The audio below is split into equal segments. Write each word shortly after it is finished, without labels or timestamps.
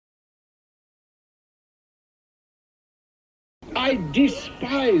I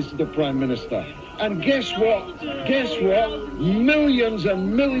despise the Prime Minister. And guess what? Guess what? Millions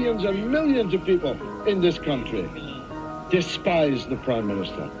and millions and millions of people in this country despise the Prime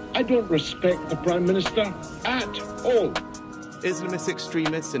Minister. I don't respect the Prime Minister at all. Islamist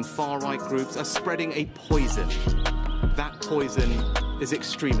extremists and far-right groups are spreading a poison. That poison is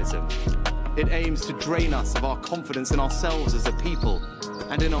extremism. It aims to drain us of our confidence in ourselves as a people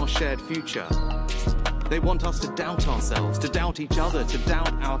and in our shared future. They want us to doubt ourselves, to doubt each other, to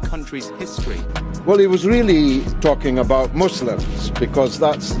doubt our country's history. Well, he was really talking about Muslims, because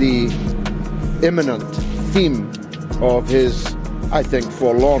that's the imminent theme of his, I think,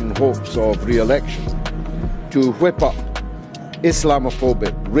 forlorn hopes of re-election. To whip up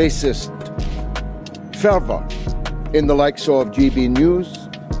Islamophobic, racist fervour in the likes of GB News,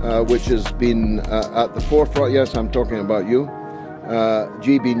 which has been at the forefront. Yes, I'm talking about you.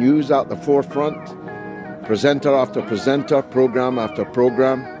 GB News at the forefront, presenter after presenter, programme after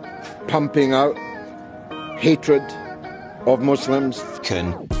programme, pumping out hatred of Muslims.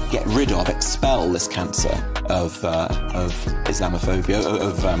 Can get rid of, expel this cancer of Islamophobia,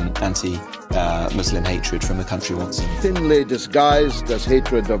 of anti-Muslim hatred from the country once and Thinly disguised as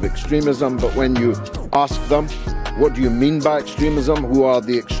hatred of extremism, but when you ask them, what do you mean by extremism? Who are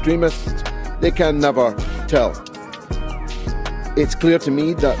the extremists? They can never tell. It's clear to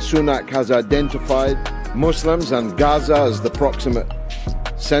me that Sunak has identified Muslims and Gaza as the proximate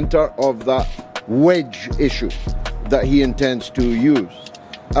centre of that wedge issue that he intends to use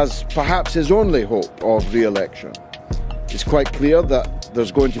as perhaps his only hope of re-election. It's quite clear that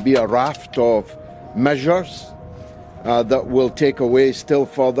there's going to be a raft of measures that will take away still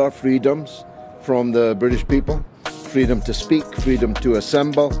further freedoms from the British people. Freedom to speak, freedom to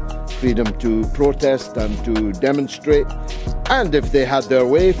assemble, freedom to protest and to demonstrate, and if they had their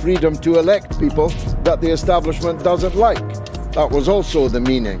way, freedom to elect people that the establishment doesn't like. That was also the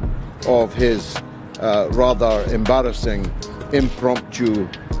meaning of his rather embarrassing impromptu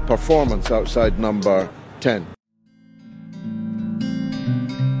performance outside Number 10.